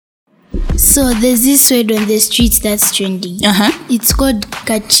So there's this word on the streets that's trending. It's called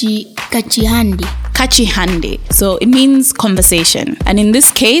Kachihande. Kachihande. So it means conversation. And in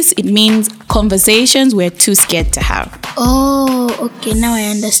this case, it means conversations we're too scared to have. Oh, okay. Now I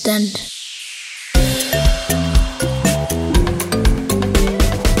understand.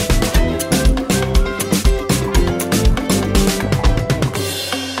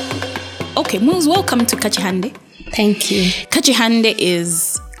 Okay, Mwilz, welcome to Kachihande. Thank you. Kachihande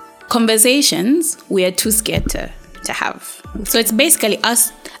is conversations we are too scared to have. So it's basically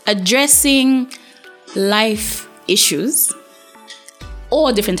us addressing life issues,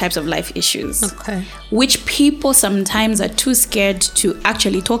 all different types of life issues, which people sometimes are too scared to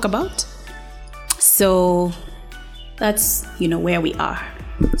actually talk about. So that's, where we are.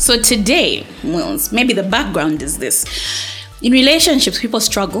 So today, Mwilz, maybe the background is this. In relationships, people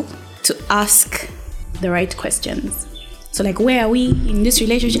struggle to ask the right questions. So like, where are we in this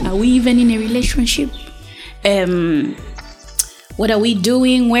relationship? Are we even in a relationship? What are we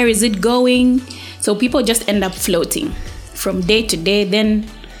doing? Where is it going? So people just end up floating from day to day. Then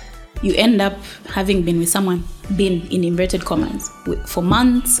you end up having been with someone, been in inverted commas, for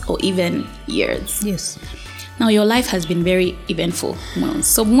months or even years. Yes. Now your life has been very eventful, Mwilz.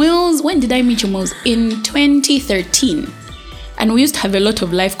 So Mwilz, when did I meet you, Mwilz? In 2013. And we used to have a lot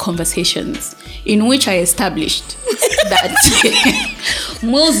of live conversations in which I established that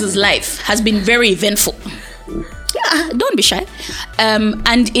Mwilz's life has been very eventful. Don't be shy.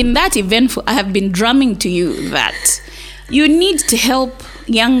 And in that eventful, I have been drumming to you that you need to help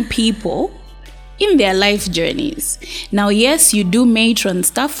young people in their life journeys. Now, yes, you do matron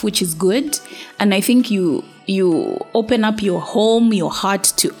stuff, which is good. And I think you open up your home, your heart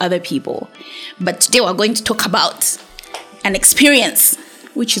to other people. But today we're going to talk about an experience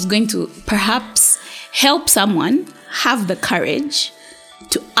which is going to perhaps help someone have the courage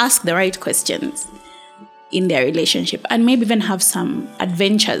to ask the right questions in their relationship and maybe even have some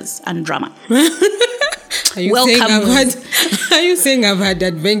adventures and drama. Are you saying I've had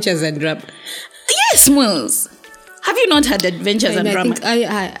adventures and drama? Yes, Mwilz. Have you not had adventures and drama?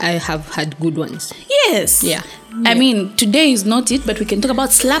 I have had good ones. Yes. Yeah. I mean, today is not it, but we can talk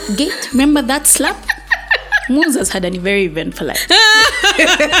about Slapgate. Remember that slap? Mwilz has had a very eventful life.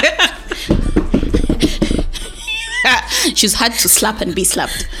 She's had to slap and be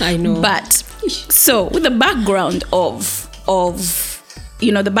slapped. I know. But so with the background of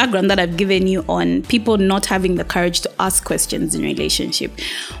the background that I've given you on people not having the courage to ask questions in relationship,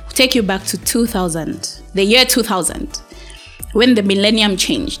 we'll take you back to 2000, the year 2000, when the millennium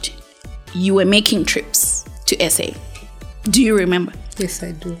changed. You were making trips to SA. Do you remember? Yes,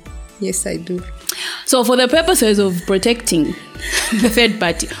 I do. So for the purposes of protecting the third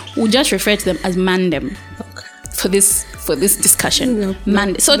party, we'll just refer to them as Mandem. Okay. For this discussion.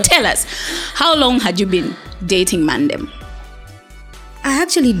 So tell us, how long had you been dating Mandem? I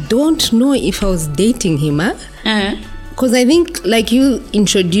actually don't know if I was dating him, because I think, like you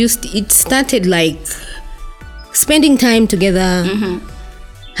introduced, it started like spending time together,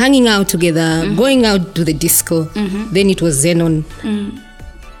 hanging out together, going out to the disco. Then it was Xenon.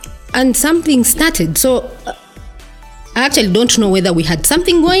 And something started. So I actually don't know whether we had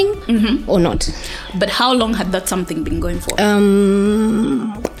something going or not. But how long had that something been going for?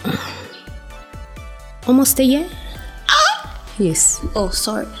 Almost a year. Yes. Oh,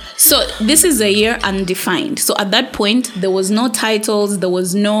 sorry. So this is a year undefined. So at that point, there was no titles. There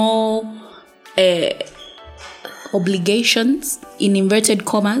was no obligations in inverted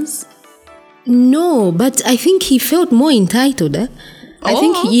commas. No, but I think he felt more entitled. I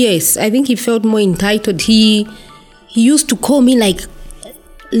think he felt more entitled. He used to call me like,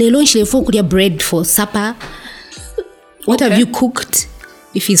 "Lelo nshilefo kulia bread for supper. What have you cooked?"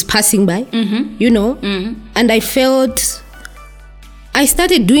 If he's passing by, And I felt I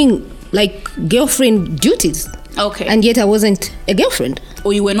started doing like girlfriend duties. Okay. And yet I wasn't a girlfriend.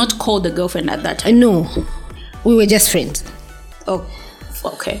 Or you were not called a girlfriend at that time? No, we were just friends. Oh.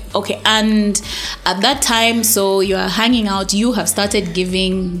 Okay. And at that time, so you are hanging out, you have started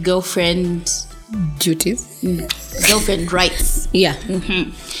giving girlfriend duties, girlfriend rights. Yeah.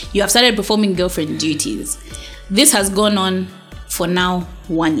 You have started performing girlfriend duties. This has gone on for now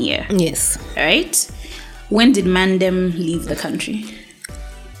 1 year. Yes. Right? When did Mandem leave the country?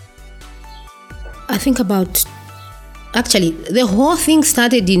 I think actually, the whole thing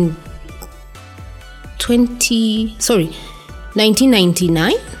started in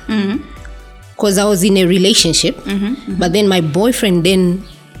 1999, because I was in a relationship, but then my boyfriend then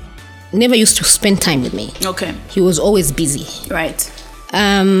never used to spend time with me. Okay. He was always busy. Right.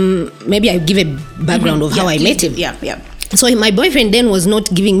 Maybe I'll give a background of how I met him. Yeah. So my boyfriend then was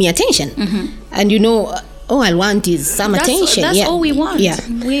not giving me attention. And all I want is some attention. That's all we want. Yeah.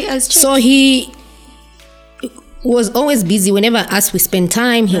 We as chicks. So he was always busy. Whenever us we spend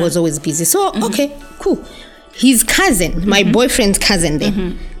time, he was always busy. So, okay, cool. His cousin, my boyfriend's cousin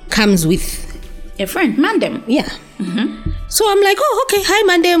then, comes with a friend, Mandem. Yeah. So I'm like, oh, okay, hi,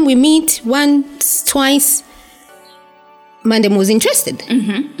 Mandem. We meet once, twice. Mandem was interested.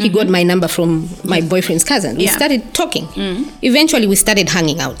 He got my number from my boyfriend's cousin. We started talking. Eventually, we started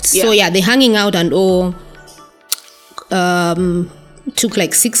hanging out. So, the hanging out and all took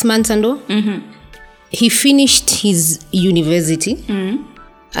like 6 months and all. He finished his university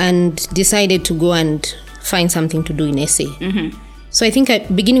and decided to go and find something to do in SA. So I think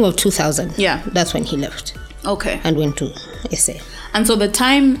at beginning of 2000, that's when he left. Okay. And went to SA. And so the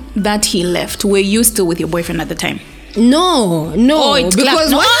time that he left, were you still with your boyfriend at the time? No. Oh, it's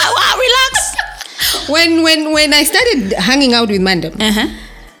because relax. When I started hanging out with Mandem,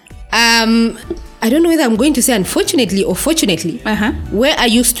 I don't know whether I'm going to say unfortunately or fortunately, where I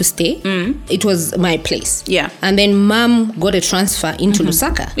used to stay, it was my place. Yeah. And then Mom got a transfer into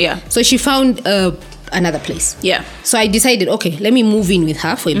Lusaka. Yeah. So she found another place. Yeah. So I decided, okay, let me move in with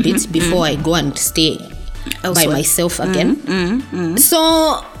her for a bit before I go and stay by myself again.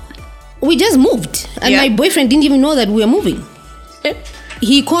 So we just moved. And my boyfriend didn't even know that we were moving.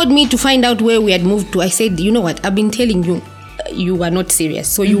 He called me to find out where we had moved to. I said, you know what? I've been telling you, you are not serious.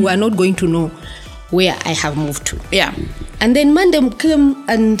 So you are not going to know where I have moved to. Yeah. And then Mandem came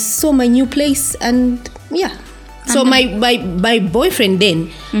and saw my new place and So my boyfriend then,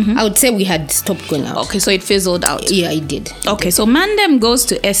 I would say we had stopped going out. Okay, so it fizzled out. Yeah, it did. Okay, so Mandem goes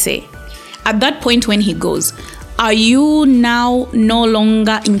to SA. At that point when he goes, are you now no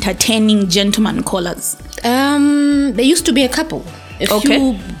longer entertaining gentleman callers? There used to be a couple. A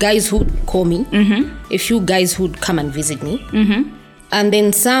few guys who'd call me. A few guys who'd come and visit me. And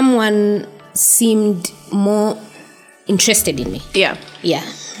then someone seemed more interested in me. Yeah. Yeah.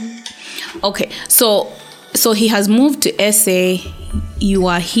 Okay, so he has moved to SA. You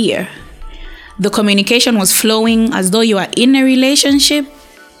are here. The communication was flowing as though you are in a relationship?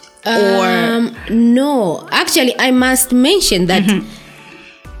 Or no. Actually, I must mention that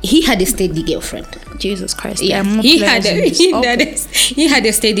he had a steady girlfriend. Jesus Christ. Yeah, he had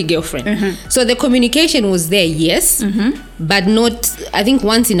a steady girlfriend. So the communication was there, yes, but not, I think,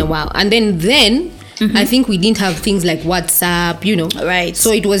 once in a while. And then I think we didn't have things like WhatsApp, Right.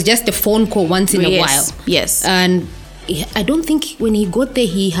 So it was just a phone call once in a while. Yes. And I don't think when he got there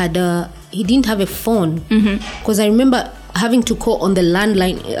he didn't have a phone, because I remember having to call on the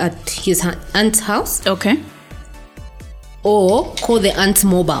landline at his aunt's house. Okay. Or call the aunt's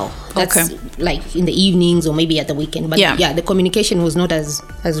mobile. That's like in the evenings or maybe at the weekend. But the communication was not as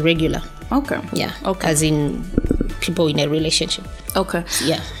regular. Okay. Yeah. Okay. As in people in a relationship. Okay.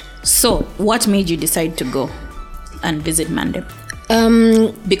 Yeah. So what made you decide to go and visit Mandem?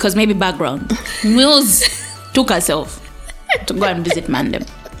 Because maybe background. Mwilz took herself to go and visit Mandem.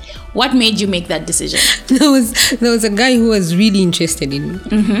 What made you make that decision? There was a guy who was really interested in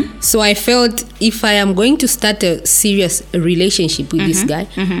me. So I felt if I am going to start a serious relationship with this guy,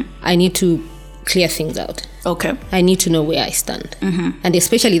 I need to clear things out. Okay. I need to know where I stand. And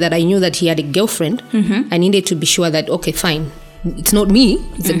especially that I knew that he had a girlfriend. I needed to be sure that, okay, fine, it's not me,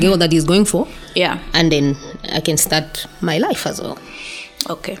 it's a girl that he's going for. Yeah. And then I can start my life as well.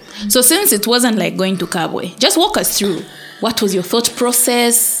 Okay. So since it wasn't like going to Kabwe, just walk us through. What was your thought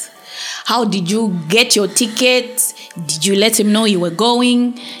process? How did you get your ticket? Did you let him know you were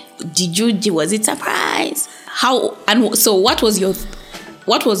going? Was it surprise? How, and so what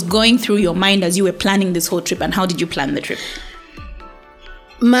was going through your mind as you were planning this whole trip, and how did you plan the trip?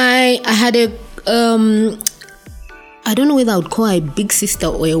 I had a I don't know whether I would call her a big sister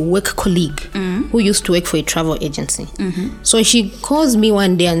or a work colleague who used to work for a travel agency. So she calls me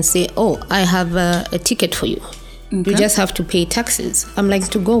one day and say, oh, I have a ticket for you. You just have to pay taxes. I'm like,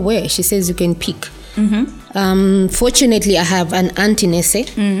 to go where? She says you can pick. Fortunately, I have an aunt in SA.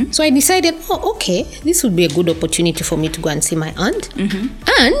 So I decided, oh, okay, this would be a good opportunity for me to go and see my aunt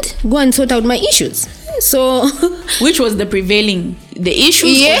and go and sort out my issues. So, which was the prevailing, the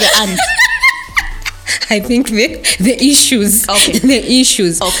issues or the aunt? I think the issues. Okay. The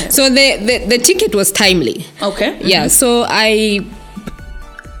issues. Okay. So the ticket was timely. Okay. Yeah. So I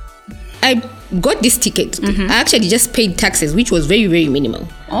got this ticket. I actually just paid taxes, which was very, very minimal.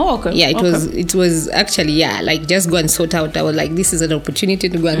 Oh, okay. Yeah, it was actually, like just go and sort out. I was like, this is an opportunity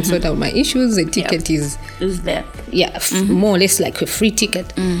to go and sort out my issues. The ticket is there. Yeah, more or less like a free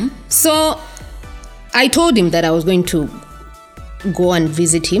ticket. So I told him that I was going to go and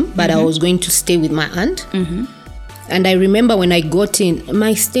visit him, but I was going to stay with my aunt. And I remember when I got in,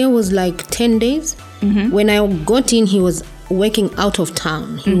 my stay was like 10 days. When I got in, he was working out of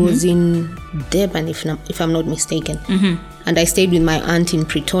town. He was in Durban, if I'm not mistaken. And I stayed with my aunt in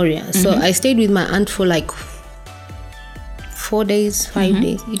Pretoria. So I stayed with my aunt for like 4 days, 5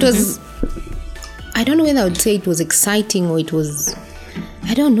 days. It was, I don't know whether I would say it was exciting or it was,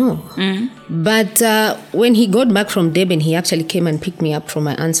 I don't know. But when he got back from Durban, he actually came and picked me up from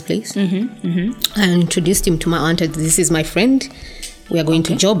my aunt's place. I introduced him to my aunt. This is my friend. We are going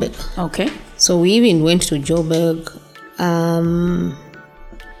to Joburg. Okay. So we even went to Joburg.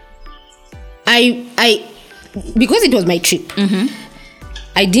 I because it was my trip,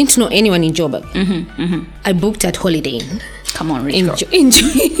 I didn't know anyone in Joburg. I booked at Holiday Inn. Come on, rich in girl. in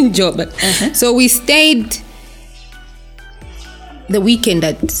Joburg. So we stayed the weekend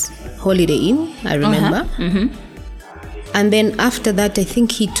at Holiday Inn, I remember. And then after that, I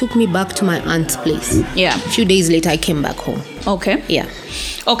think he took me back to my aunt's place. Yeah. A few days later, I came back home. Okay. Yeah.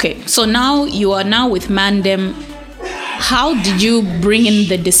 Okay, so now you are now with Mandem. How did you bring in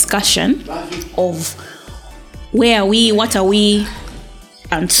the discussion of where are we, what are we,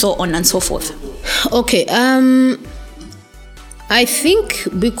 and so on and so forth? Okay. I think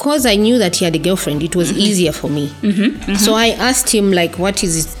because I knew that he had a girlfriend, it was easier for me. So I asked him, like, what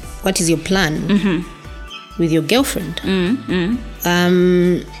is your plan with your girlfriend?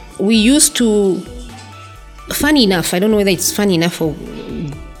 We used to, funny enough, I don't know whether it's funny enough or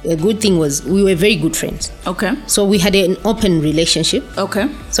a good thing, was we were very good friends. Okay. So we had an open relationship. Okay.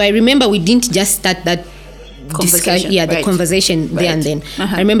 So I remember we didn't just start that Conversation. the conversation there and then.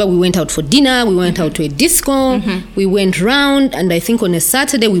 I remember we went out for dinner, we went out to a disco, we went round, and I think on a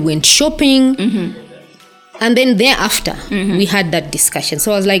Saturday we went shopping. And then thereafter, we had that discussion.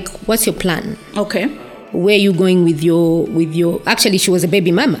 So I was like, what's your plan? Okay. Where are you going with your actually she was a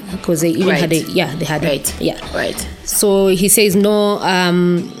baby mama, because they even had they had Right. So he says, no,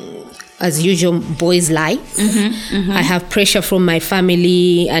 as usual, boys lie. I have pressure from my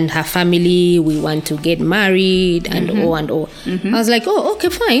family and her family. We want to get married and all and all. I was like, oh, okay,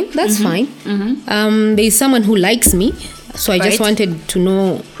 fine. That's fine. There's someone who likes me. So I just wanted to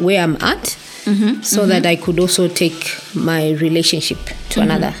know where I'm at so that I could also take my relationship to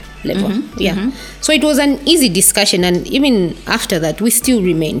another level. So it was an easy discussion. And even after that, we still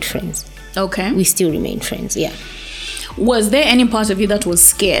remained friends. Okay. We still remained friends, Was there any part of you that was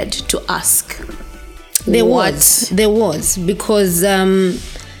scared to ask? There was, because I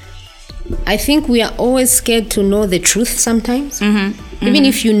think we are always scared to know the truth sometimes. Even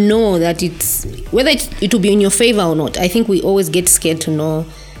if you know that whether it will be in your favor or not, I think we always get scared to know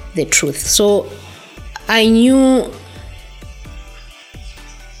the truth. So I know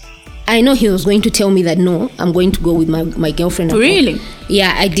he was going to tell me that, no, I'm going to go with my girlfriend. Really?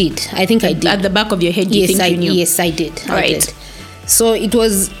 Yeah, I did. I think I did. At the back of your head, you knew? Yes, I did. Right. I did. So it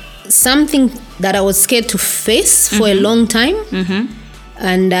was something that I was scared to face for a long time.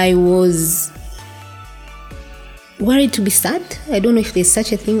 And I was worried to be sad. I don't know if there's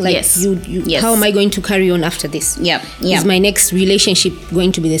such a thing. Like, how am I going to carry on after this? Is my next relationship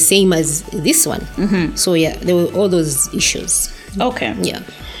going to be the same as this one? So there were all those issues. Okay. Yeah.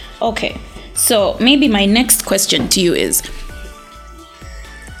 Okay. So maybe my next question to you is,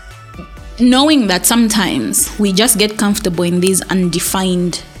 knowing that sometimes we just get comfortable in these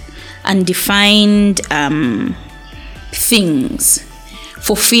undefined things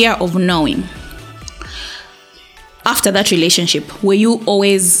for fear of knowing. After that relationship, were you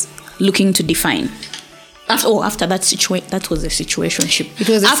always looking to define? After that that was a situationship. It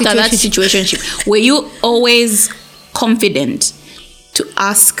was after that situationship. Were you always confident to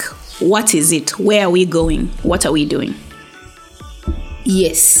ask, what is it? Where are we going? What are we doing?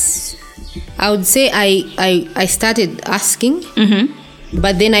 Yes. I would say I started asking,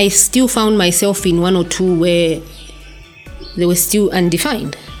 but then I still found myself in one or two where they were still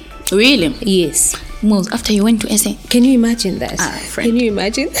undefined. Really? Yes. Mwilz, after you went to SA. Can you imagine that? Friend. Can you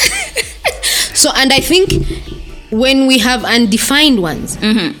imagine? So, and I think when we have undefined ones,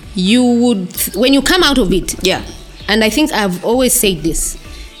 you would, when you come out of it, and I think I've always said this,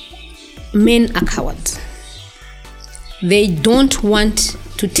 men are cowards. They don't want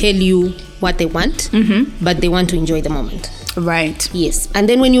to tell you what they want, but they want to enjoy the moment. Right. Yes. And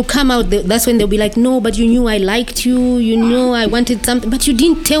then when you come out, that's when they'll be like, no, but you knew I liked you. You know I wanted something, but you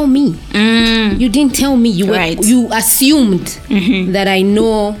didn't tell me. You didn't tell me. You assumed that I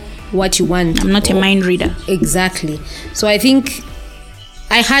know what you want. I'm not a mind reader. Exactly. So I think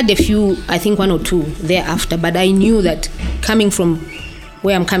I had a few, I think one or two thereafter, but I knew that coming from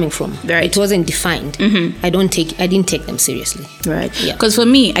where I'm coming from, it wasn't defined. I didn't take them seriously. Right. Because for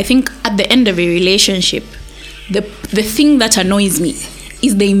me, I think at the end of a relationship, the thing that annoys me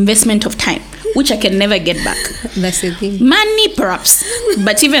is the investment of time, which I can never get back. That's the thing. Money, perhaps.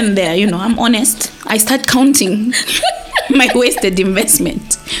 But even there, I'm honest. I start counting my wasted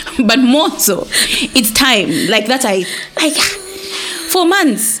investment. But more so, it's time. Like that for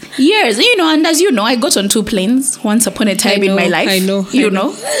months, years, and as you know, I got on 2 planes once upon a time in my life. I know.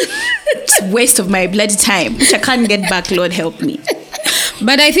 It's waste of my bloody time, which I can't get back, Lord help me.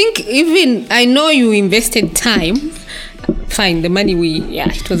 But I think I know you invested time. Fine, the money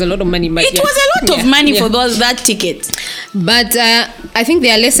it was a lot of money. But it was a lot of money for that ticket. But I think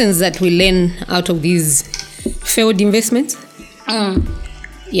there are lessons that we learn out of these failed investments.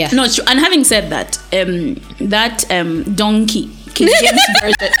 Yeah. No, and having said that, donkey, King James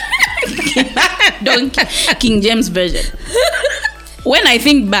version. King James version. When I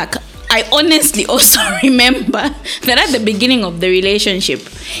think back, I honestly also remember that at the beginning of the relationship,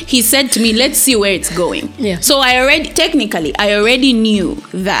 he said to me, let's see where it's going. Yeah. So I already knew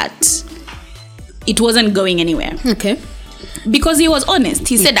that it wasn't going anywhere. Okay. Because he was honest.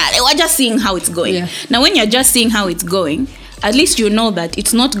 He said that we're just seeing how it's going. Yeah. Now, when you're just seeing how it's going, at least you know that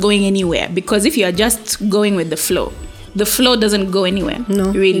it's not going anywhere. Because if you're just going with the flow doesn't go anywhere.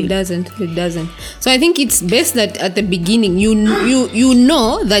 No, really. It doesn't. So I think it's best that at the beginning you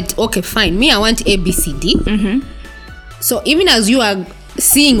know that, okay, fine, me, I want A, B, C, D. Mm-hmm. So even as you are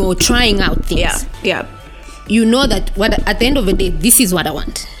seeing or trying out things, you know that at the end of the day, this is what I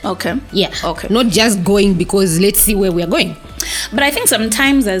want. Okay. Yeah. Okay. Not just going because let's see where we are going. But I think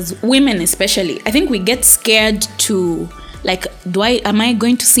sometimes as women especially, I think we get scared to, like, am I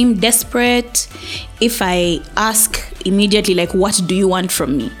going to seem desperate if I ask immediately, like, what do you want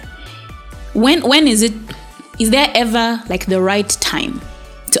from me? When is there ever like the right time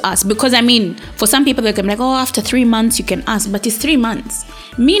to ask? Because I mean, for some people they can be like, oh, after 3 months you can ask, but it's 3 months.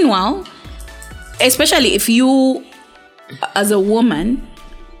 Meanwhile, especially if you, as a woman,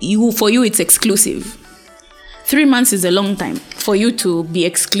 for you it's exclusive. 3 months is a long time for you to be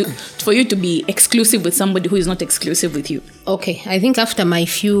exclusive with somebody who is not exclusive with you. Okay, I think after my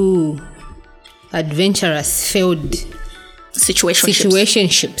few adventurous failed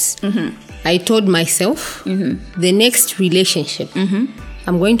situationships, mm-hmm. I told myself, mm-hmm. the next relationship, mm-hmm.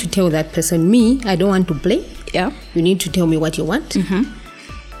 I'm going to tell that person, me, I don't want to play. Yeah, you need to tell me what you want. Mm-hmm.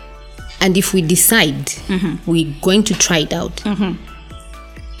 And if we decide, mm-hmm. we're going to try it out. Mm-hmm.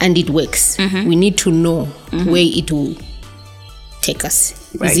 And it works. Mm-hmm. We need to know mm-hmm. where it will take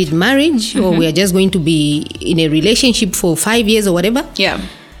us. Right. Is it marriage mm-hmm. or we are just going to be in a relationship for 5 years or whatever? Yeah.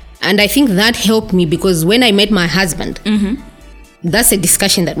 And I think that helped me because when I met my husband, mm-hmm. that's a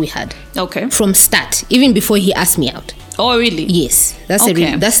discussion that we had. Okay. From start, even before he asked me out. Oh, really? Yes.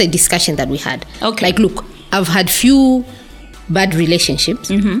 That's a discussion that we had. Okay. Like, look, I've had few bad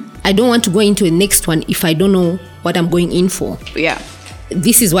relationships. Mm-hmm. I don't want to go into a next one if I don't know what I'm going in for. Yeah.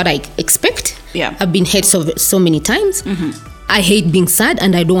 This is what I expect. Yeah. I've been hurt so many times. Mm-hmm. I hate being sad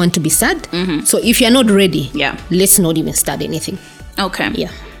and I don't want to be sad. Mm-hmm. So if you're not ready, let's not even start anything. Okay.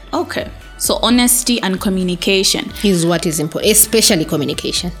 Yeah. Okay. So honesty and communication is what is important, especially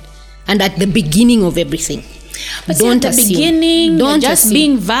communication. And at the beginning of everything. But don't at the beginning, don't just assume.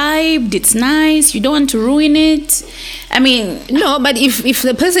 Being vibed, it's nice, you don't want to ruin it. I mean, no, but if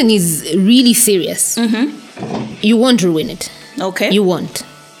the person is really serious, mm-hmm. you won't ruin it. Okay. You won't.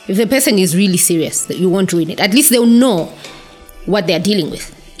 If the person is really serious, you won't ruin it. At least they'll know what they're dealing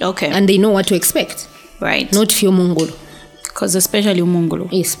with. Okay. And they know what to expect. Right. Not fio mongolo. Because especially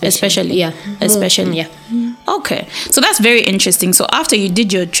umongolo. Especially. Yeah. Especially. Yeah. Okay. So that's very interesting. So after you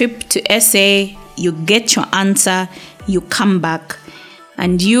did your trip to SA, you get your answer, you come back,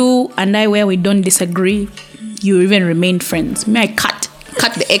 and you and I, where we don't disagree, you even remained friends. May I cut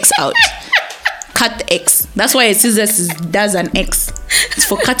the X out. Cut the X. That's why scissors does an X. It's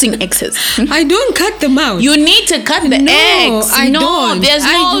for cutting X's. I don't cut them out. You need to cut the X. I don't. There's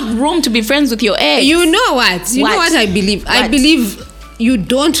no room to be friends with your ex. You know what? You know what I believe? What? I believe you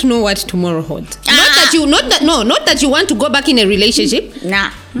don't know what tomorrow holds. Not that you want to go back in a relationship.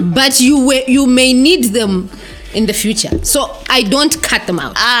 Nah. But you may need them in the future. So I don't cut them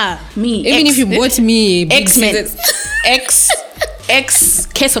out. Me. Even if you bought me X-Men. X,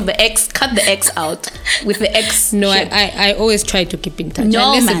 case of the X, cut the X out with the X. No, I always try to keep in touch. No,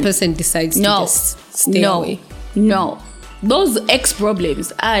 unless man. the person decides to just stay away. No. Those X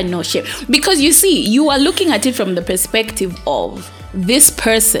problems are no shit. Because you see, you are looking at it from the perspective of this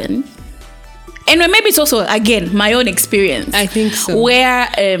person. And maybe it's also, again, my own experience. I think so. Where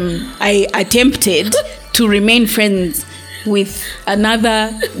I attempted to remain friends with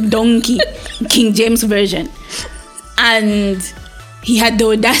another donkey, King James version. And he had the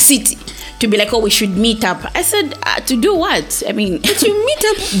audacity to be like, oh, we should meet up. I said, to do what? I mean, but you meet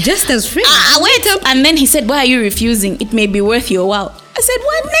up just as friends. Wait up. And then he said, why are you refusing? It may be worth your while. I said,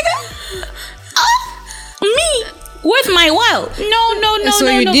 what, nigga? Me? Worth my while? No. So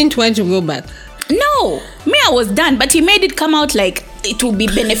you didn't want to go back? No. Me, I was done. But he made it come out like it would be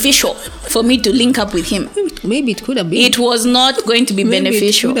beneficial for me to link up with him. Maybe it could have been. It was not going to be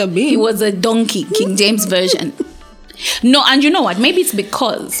beneficial. It could have been. He was a donkey, King James version. No, and you know what? Maybe it's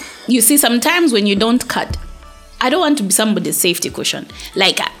because, you see, sometimes when you don't cut, I don't want to be somebody's safety cushion.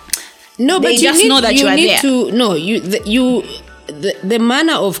 Like, no, but they just know that you are there. The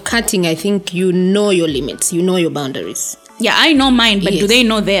manner of cutting, I think you know your limits, you know your boundaries. Yeah, I know mine, but do they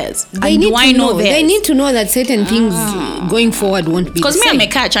know theirs? They need to know theirs? They need to know that certain things going forward won't be the same. Because me, I'm a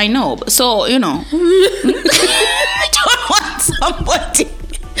catch, I know. So, you know, I don't want somebody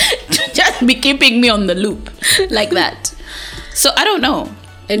to just be keeping me on the loop like that. So, I don't know.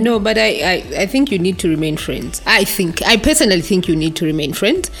 No, but I think you need to remain friends. I personally think you need to remain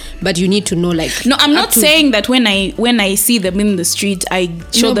friends, but you need to know, like... No, I'm not saying that when I see them in the street, I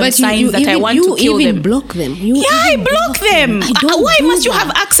show them signs that I want to kill them. You even block them. I block them. Why must you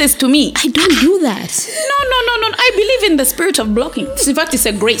have access to me? I don't do that. No. I believe in the spirit of blocking. In fact, it's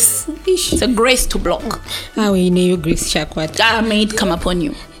a grace. It's a grace to block. We know your grace, Shakwat. May it come upon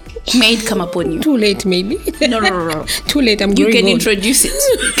you. May it come upon you. Too late, maybe. No. Too late. You can introduce it.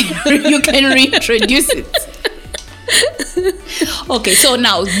 You can reintroduce it. Okay, so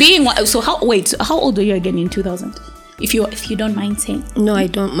now how old were you again in 2000? If you don't mind saying. No, I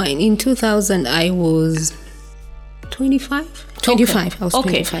don't mind. In 2000, I was 25. 25. I was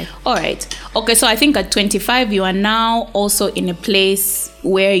 25. All right. Okay, so I think at 25, you are now also in a place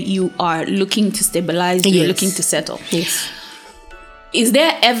where you are looking to stabilize. You're looking to settle. Yes. Is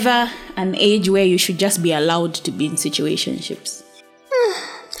there ever an age where you should just be allowed to be in situationships?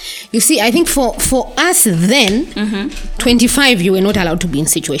 You see, I think for us then, 25, you were not allowed to be in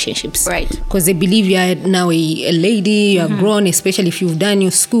situationships. Right. Because they believe you are now a lady, you are grown, especially if you've done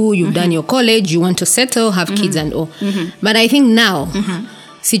your school, you've done your college, you want to settle, have kids and all. But I think now,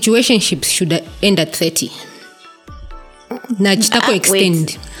 situationships should end at 30. Na chitako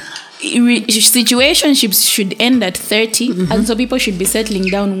extend. Situationships should end at 30, and so people should be settling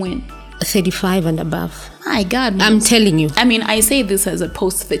down when? 35 and above. My God. I'm telling you. I mean, I say this as a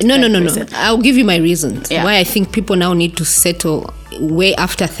post-35 No. I'll give you my reasons why I think people now need to settle way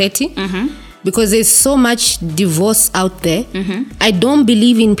after 30. Because there's so much divorce out there. I don't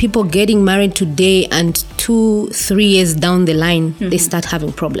believe in people getting married today and 2-3 years down the line, they start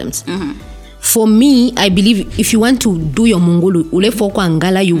having problems. For me, I believe if you want to do your mungulu, ulefoko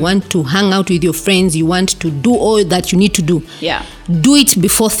angala, you want to hang out with your friends, you want to do all that you need to do. Yeah. Do it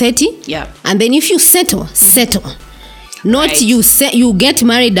before 30. Yeah. And then if you settle. Not you get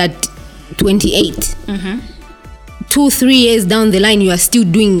married at 28. 2-3 years down the line, you are still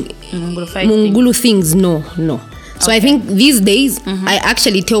doing mungulu things. No. So I think these days, I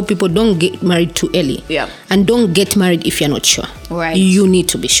actually tell people don't get married too early. Yeah. And don't get married if you're not sure. Right. You need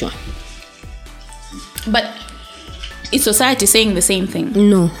to be sure. But is society saying the same thing?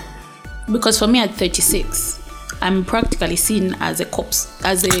 No. Because for me at 36, I'm practically seen as a corpse,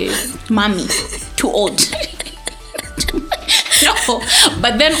 as a mommy, too old. No,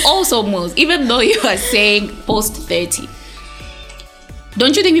 but then also, Mwilz, even though you are saying post 30,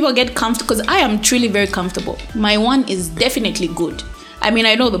 don't you think people get comfortable? Because I am truly very comfortable. My one is definitely good. I mean,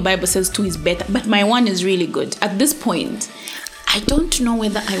 I know the Bible says 2 is better, but my one is really good. At this point, I don't know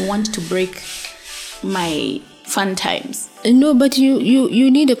whether I want to break my fun times. No, but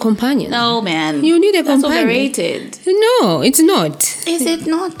you need a companion. No, man. You need a companion. That's overrated. No, it's not. Is it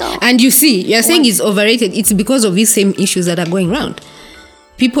not though? And you see, you're saying it's overrated. It's because of these same issues that are going around.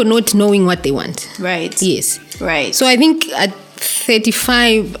 People not knowing what they want. Right. Yes. Right. So I think at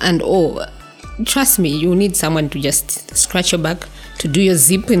 35 and all, trust me, you need someone to just scratch your back, to do your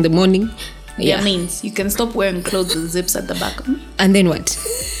zip in the morning. Yeah, means you can stop wearing clothes with zips at the back. And then what?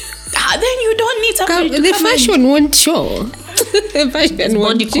 Then you don't need somebody to the fashion won't show. There's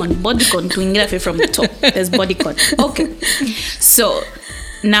bodycon to from the top. There's bodycon. Okay. So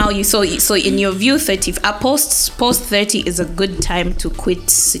now so in your view, 30 post 30 is a good time to quit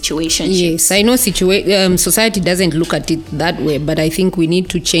situationships. Yes, I know society doesn't look at it that way, but I think we need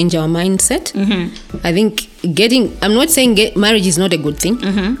to change our mindset. I think I'm not saying marriage is not a good thing,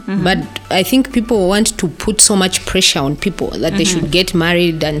 but I think people want to put so much pressure on people that they should get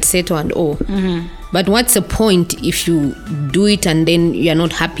married and settle and all. But what's the point if you do it and then you're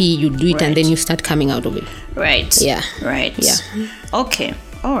not happy, you do it and then you start coming out of it? Right. Yeah. Right. Yeah. Okay.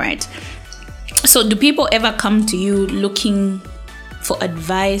 All right. So do people ever come to you looking for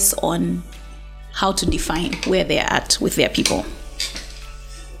advice on how to define where they're at with their people?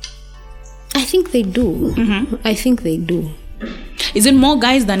 I think they do. I think they do. Is it more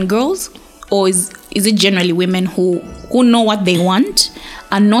guys than girls? Or is it generally women who know what they want,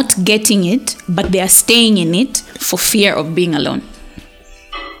 are not getting it, but they are staying in it for fear of being alone?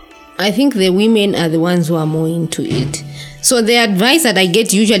 I think the women are the ones who are more into it. So the advice that I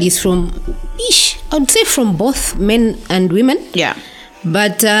get usually is from, I would say from both men and women. Yeah.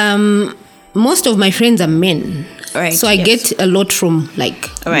 But most of my friends are men. Right. So I get a lot from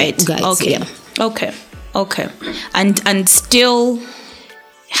guys. Okay. Yeah. Okay. And still,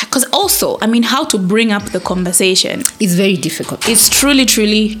 because also, I mean, how to bring up the conversation is very difficult. It's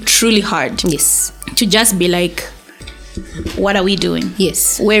truly hard. Yes. To just be like, what are we doing?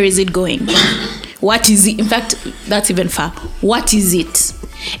 Yes. Where is it going? What is it? In fact, that's even far. What is it?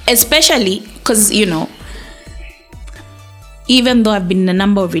 Especially because, even though I've been in a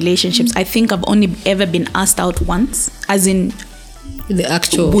number of relationships, I think I've only ever been asked out once, as in, the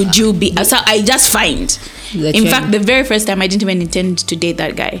actual, would you be? So I just find. In fact, the very first time I didn't even intend to date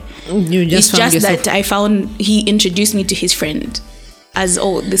that guy. It's just that I found he introduced me to his friend as,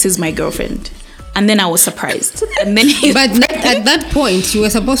 this is my girlfriend. And then I was surprised. And then but at that point, you were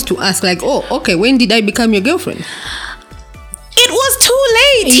supposed to ask okay, when did I become your girlfriend? It was too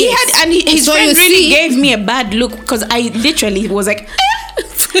late. Yes. His friend really gave me a bad look because I literally was like,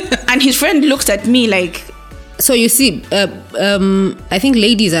 and his friend looked at me like. So you see, I think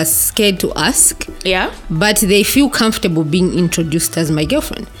ladies are scared to ask. Yeah. But they feel comfortable being introduced as my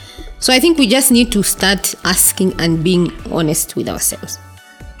girlfriend. So I think we just need to start asking and being honest with ourselves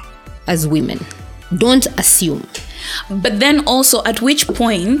as women. Don't assume. But then also, at which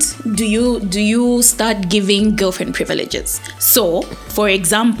point do you start giving girlfriend privileges? So, for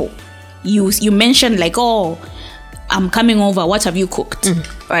example, you mentioned I'm coming over. What have you cooked?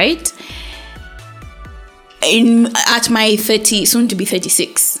 Right? At my 30, soon to be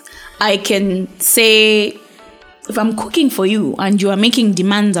 36, I can say, if I'm cooking for you and you are making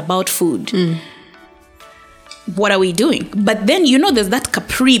demands about food, what are we doing? But then there's that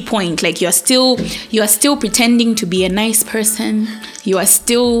Capri point, like you are still pretending to be a nice person. You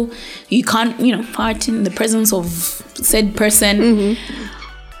can't fart in the presence of said person.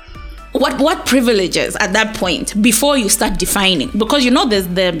 What privileges at that point before you start defining? Because there's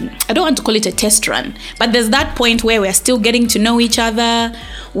I don't want to call it a test run, but there's that point where we're still getting to know each other.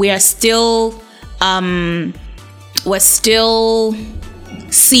 We are still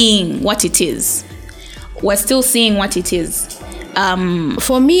seeing what it is. For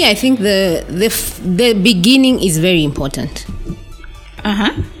me, I think the beginning is very important.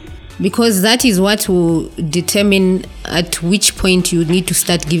 Because that is what will determine at which point you need to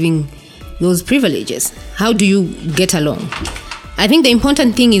start giving those privileges. How do you get along? I think the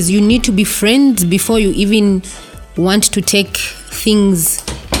important thing is you need to be friends before you even want to take things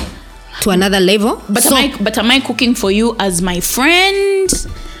to another level. But am I cooking for you as my friend?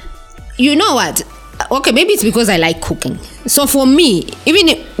 You know what? Okay, maybe it's because I like cooking. So for me, even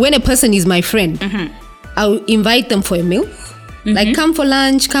when a person is my friend, I'll invite them for a meal. Like come for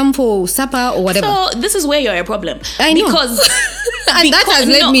lunch, come for supper or whatever. So this is where you're a problem. I know.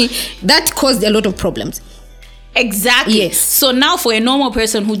 That caused a lot of problems. Exactly. Yes. So now for a normal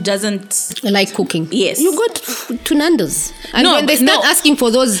person who doesn't like cooking, yes, you go to Nando's. And when they start asking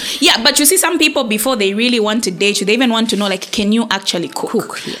for those... Yeah, but you see some people, before they really want to date you, they even want to know, can you actually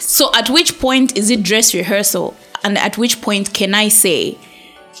cook? Yes. So at which point is it dress rehearsal? And at which point can I say,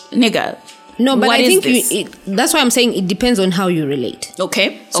 nigga, no, but I think that's why I'm saying it depends on how you relate.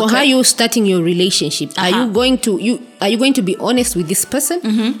 Okay. So how you starting your relationship? Are you going to be honest with this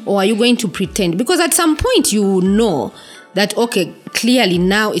person, or are you going to pretend? Because at some point you know that clearly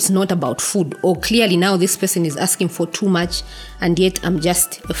now it's not about food, or clearly now this person is asking for too much, and yet I'm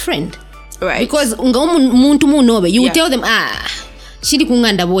just a friend. Right. Because you tell them shidi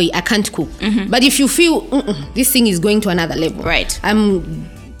kunganda boy, I can't cook. But if you feel this thing is going to another level, right? I'm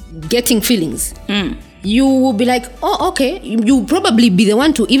getting feelings. You will be like, okay. You probably be the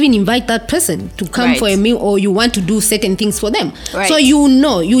one to even invite that person to come for a meal, or you want to do certain things for them. Right. So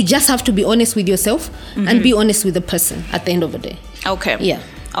you just have to be honest with yourself and be honest with the person at the end of the day. Okay. Yeah.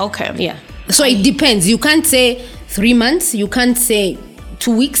 Okay. Yeah. So it depends. You can't say 3 months. You can't say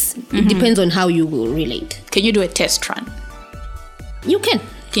 2 weeks. It depends on how you will relate. Can you do a test run? You can.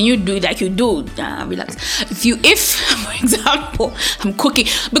 Can you do like you do? Relax. If for example, I'm cooking,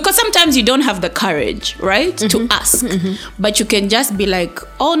 because sometimes you don't have the courage, right, to ask, but you can just be like,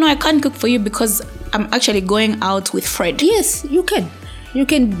 oh no, I can't cook for you because I'm actually going out with Fred. Yes, you can. You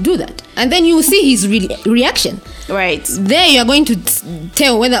can do that. And then you see his reaction. Right. There you are going to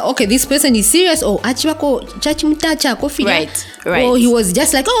tell whether, okay, this person is serious or right. Or he was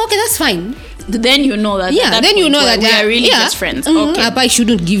just like, oh, okay, that's fine. Then you know that. Yeah, then you know that we are really just friends. Okay. I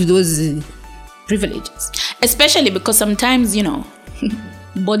shouldn't give those privileges. Especially because sometimes,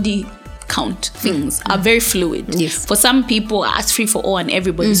 body count things are very fluid. Yes. For some people, it's free for all and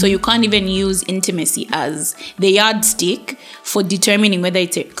everybody. So you can't even use intimacy as the yardstick for determining whether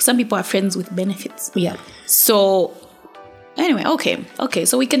it's some people are friends with benefits. Yeah. So anyway, okay.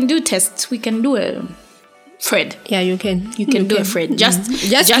 So we can do tests. We can do a Fred. Yeah, you can. You can do a Fred. Just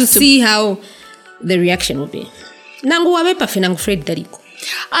to see how the reaction will be.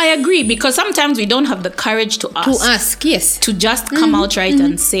 I agree, because sometimes we don't have the courage to ask. Yes. To just come out right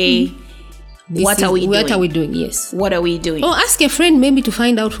and say, what are we doing? What are we doing? Yes. What are we doing? Or ask a friend maybe to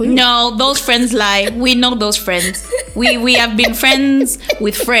find out for you. No, those friends lie. We know those friends. We have been friends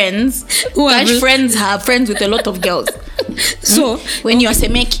with friends. Such friends have friends with a lot of girls. So when you are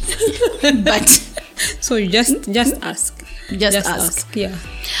semeki, but so you just ask. Just ask. Yeah.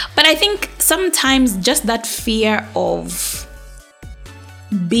 But I think sometimes just that fear of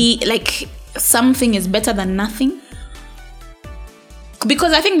something is better than nothing.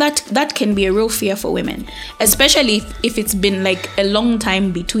 Because I think that can be a real fear for women, especially if it's been like a long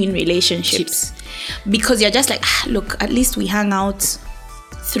time between relationships. Because you're just like, look, at least we hang out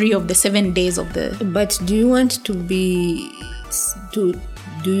 3 of the 7 days of the... But do you want to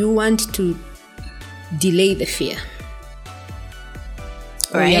delay the fear?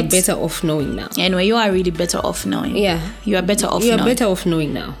 Right. Or you're better off knowing now? Anyway, you are really better off knowing. Yeah. You are better off knowing. You are better off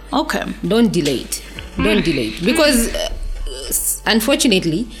knowing now. Okay. Don't delay it. Don't delay it. Because...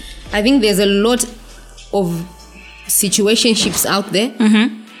 unfortunately, I think there's a lot of situationships out there.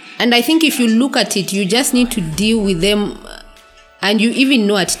 And I think if you look at it, you just need to deal with them, and you even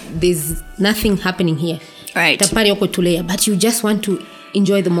know that there's nothing happening here. Right. But you just want to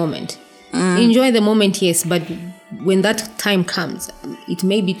enjoy the moment. Enjoy the moment, yes, but when that time comes, it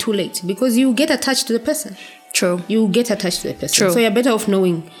may be too late because you get attached to the person. True. You get attached to the person. True. So you're better off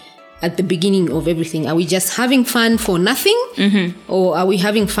knowing at the beginning of everything, are we just having fun for nothing, or are we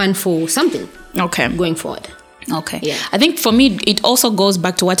having fun for something? Okay. Going forward. Okay. Yeah. I think for me, it also goes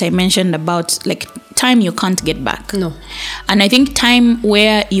back to what I mentioned about like time you can't get back. No. And I think time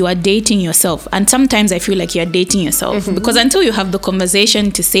where you are dating yourself, and sometimes I feel like you're dating yourself because until you have the conversation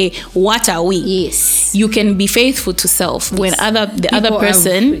to say, what are we? Yes. You can be faithful to self when the other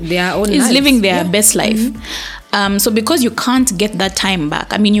person is living their best life. So because you can't get that time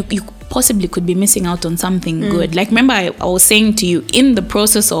back, I mean, you possibly could be missing out on something good. Like, remember I was saying to you, in the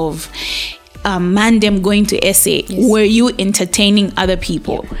process of Mandem going to SA, were you entertaining other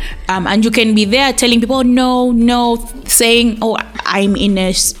people? And you can be there telling people, oh, no, saying, oh, I'm in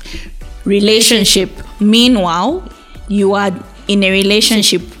a relationship. Meanwhile, you are in a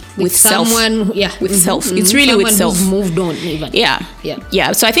relationship with someone, self. With self. It's really with self. Who's moved on even. Yeah.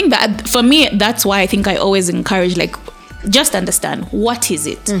 So I think that for me, that's why I think I always encourage, like, just understand, what is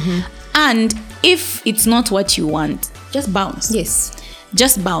it? And if it's not what you want, just bounce. Yes.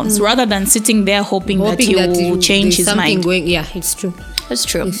 Just bounce rather than sitting there hoping that he will change his mind. It's true. That's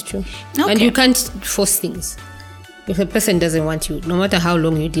true. It's true. Okay. And you can't force things. If a person doesn't want you, no matter how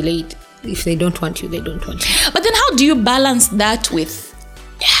long you delay it, if they don't want you, they don't want you. But then how do you balance that with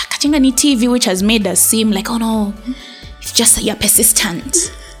Kachihande TV, which has made us seem like, oh no, it's just you're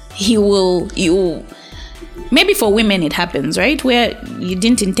persistent. You maybe for women it happens, right? Where you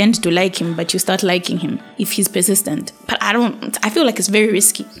didn't intend to like him, but you start liking him if he's persistent. But I feel like it's very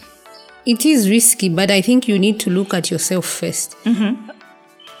risky. It is risky, but I think you need to look at yourself first.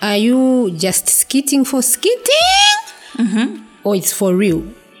 Are you just skitting for skitting? Or it's for real?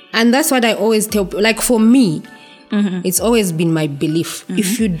 And that's what I always tell people. Like for me, it's always been my belief.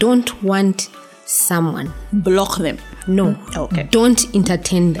 If you don't want someone, block them. No. Okay. Don't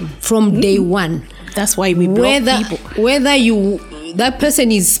entertain them from day one. That's why we block people. Whether that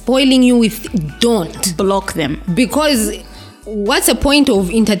person is spoiling you with, don't block them. Because what's the point of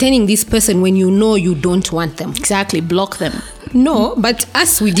entertaining this person when you know you don't want them? Exactly, block them. No, but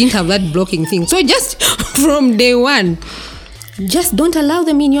us, we didn't have that blocking thing. So just from day one, just don't allow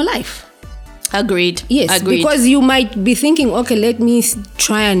them in your life. Agreed. Yes, agreed. Because you might be thinking, okay, let me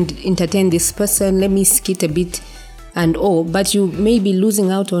try and entertain this person, let me skit a bit and all, but you may be losing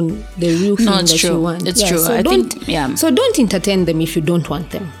out on the real thing that you want. It's true. So so don't entertain them if you don't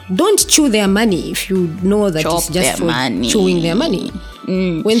want them. Don't chew their money if you know that it's just for chewing their money.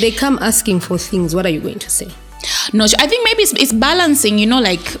 When they come asking for things, what are you going to say? No, I think maybe it's balancing,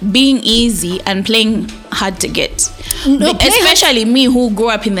 like being easy and playing hard to get. No, especially me who grew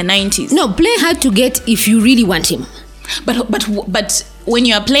up in the 90s. No, play hard to get if you really want him. But when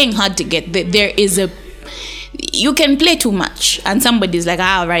you are playing hard to get, there is you can play too much and somebody's like,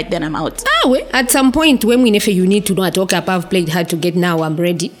 right, then I'm out. Well, at some point when you need to know at okay, I've played hard to get, now I'm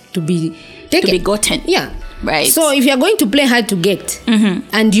ready to be taken. To be gotten. Yeah. Right. So if you're going to play hard to get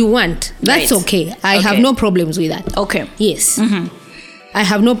and you want, that's okay. I have no problems with that. Okay. Yes. I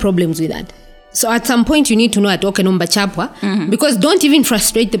have no problems with that. So at some point you need to know at okay, number chapwa, because don't even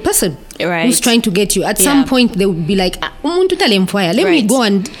frustrate the person who's trying to get you. At some point they will be like, let me go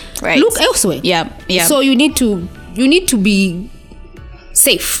and look elsewhere. Yeah. So you need to be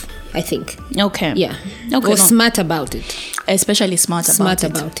safe, I think. Okay. Yeah. Okay. Or smart about it. Especially smart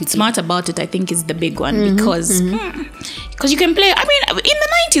about it. Smart about it, I think, is the big one because you can play. I mean, in the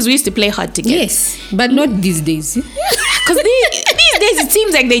 90s we used to play hard to get. Yes, but not these days. Because these days it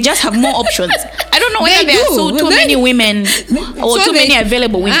seems like they just have more options. I don't know whether there are too many women or too many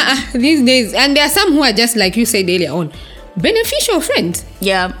available women. These days, and there are some who are just like you said earlier on, beneficial friends.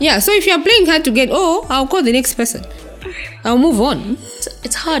 Yeah. So if you are playing hard to get, I'll call the next person. I'll move on.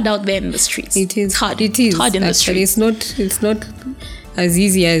 It's hard out there in the streets. It is. It's hard. It is. It's hard in the streets. It's not as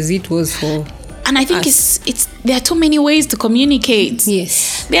easy as it was for. And I think it's there are too many ways to communicate.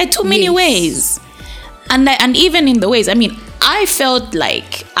 Yes. There are too many ways. And even in the ways, I mean, I felt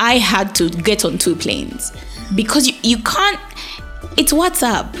like I had to get on two planes because you can't. It's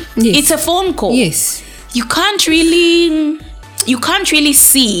WhatsApp. Yes. It's a phone call. Yes. You can't really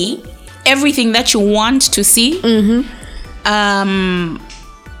see everything that you want to see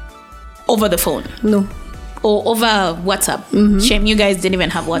over the phone. No. Or over WhatsApp. Shame you guys didn't even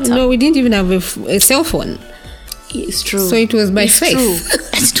have WhatsApp. No, we didn't even have a cell phone. It's true. So it was by faith.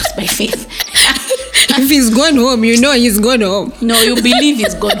 It was by faith. If he's gone home, he's gone home. No, you believe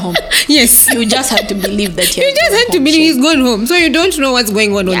he's gone home. Yes. You just had to believe that you just had to believe he's gone home. So you don't know what's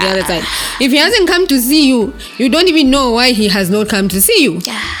going on the other side. If he hasn't come to see you, you don't even know why he has not come to see you.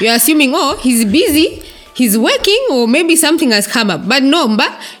 Yeah. You're assuming, he's busy, he's working, or maybe something has come up. But no,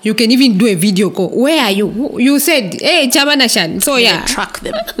 you can even do a video call. Where are you? You said, hey, Chabanashan. So track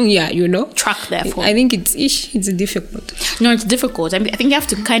them. Yeah, track their phone. I think it's difficult. No, it's difficult. I think you have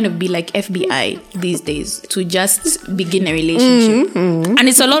to kind of be like FBI these days to just begin a relationship. And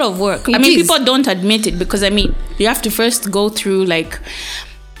it's a lot of work. People don't admit it because, you have to first go through like,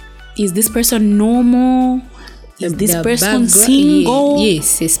 is this person normal? Is this person single?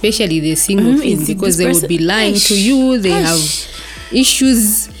 Yes, especially the single thing, because they will be lying to you. They have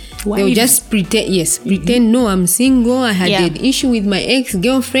issues. They'll just pretend, no, I'm single. I had an issue with my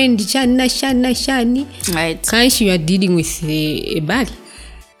ex-girlfriend. Shani. Right. Can't you are dealing with a bad.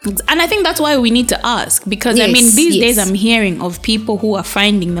 And I think that's why we need to ask, because these days I'm hearing of people who are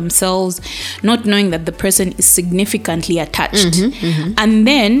finding themselves not knowing that the person is significantly attached. And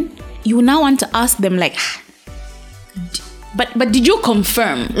then you now want to ask them like, but did you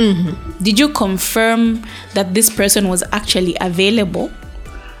confirm? Did you confirm that this person was actually available?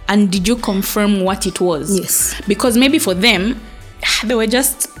 And did you confirm what it was? Yes. Because maybe for them, they were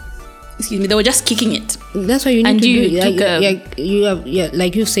just kicking it. That's why you need to do.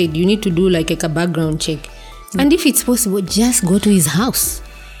 Like you said, you need to do like a background check. And if it's possible, just go to his house.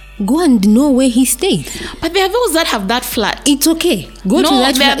 Go and know where he stays. But there are those that have that flat. It's okay. Go to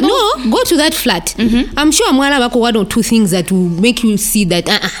that flat. Go to that flat. I'm sure Mwila wako one or two things that will make you see that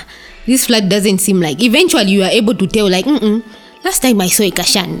this flat doesn't seem like. Eventually you are able to tell like, last time I saw a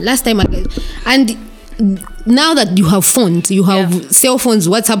Kashan. And now that you have phones, you have cell phones,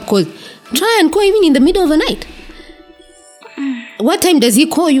 WhatsApp calls, try and call even in the middle of the night. What time does he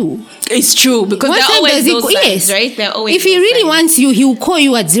call you? It's true, because what they're always those signs, yes. Right? They're always if he really wants you, he will call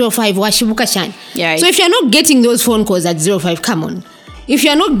you at 05 Washibuka Shan. Yeah, so if you're not getting those phone calls at 05, come on. If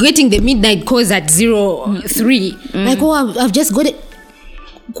you're not getting the midnight calls at 03, like, I've just got it.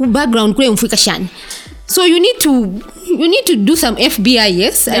 Background Shan. So you need to do some FBI,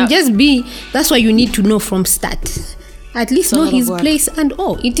 yes, and just be. That's why you need to know from start. At least know his place and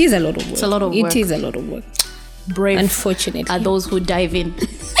it is a lot of work. It's a lot of work. It is a lot of work. Brave, unfortunately, are those who dive in.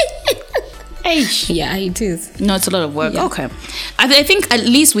 Yeah, it is. No, it's a lot of work. Yeah. Okay, I think at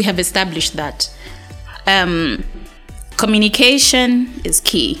least we have established that communication is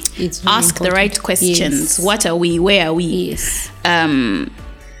key. It's ask important. The right questions. Yes. What are we? Where are we? Yes. And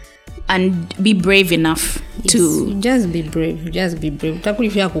be brave enough to just be brave. Just be brave.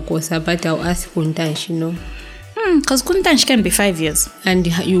 If you are but I'll ask Kuntansh, because Kuntansh can be 5 years, and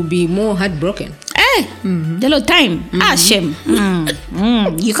you'll be more heartbroken. The time. Shame.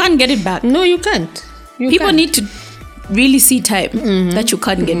 You can't get it back. No, you can't. People need to really see time that you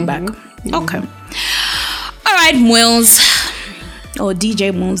can't get back. Okay. All right, Mwilz. Or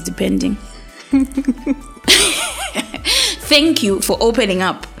DJ Mwilz, depending. Thank you for opening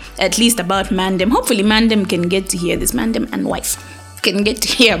up, at least about Mandem. Hopefully Mandem can get to hear this. Mandem and wife can get to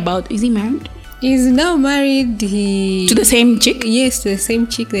hear about. Is he married? He's now married. To the same chick? Yes, to the same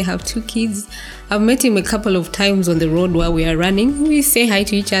chick. They have 2 kids. I've met him a couple of times on the road while we are running. We say hi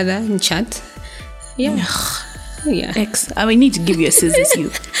to each other and chat. Yeah. Yeah. I need to give you a scissors,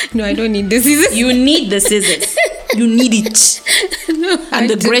 you. No, I don't need the scissors. You need the scissors. You need it. No, and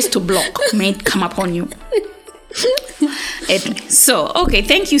the grace to block may it come upon you. So, okay,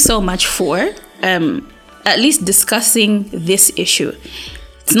 thank you so much for at least discussing this issue.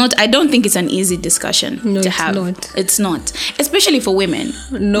 I don't think it's an easy discussion to have. It's not. Especially for women.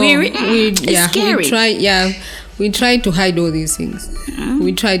 No. It's scary. We try to hide all these things.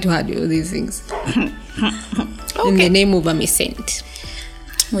 We try to hide all these things. In the name of a saint.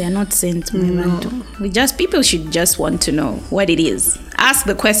 We are not saints. No. People should just want to know what it is. Ask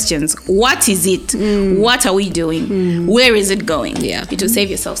the questions. What is it? What are we doing? Where is it going? Yeah. It will save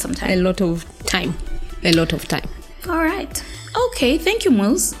yourself some time. A lot of time. All right. Okay. Thank you,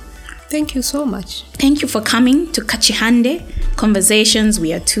 Mwilz. Thank you so much. Thank you for coming to Kachihande, conversations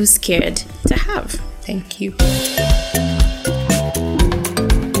we are too scared to have. Thank you.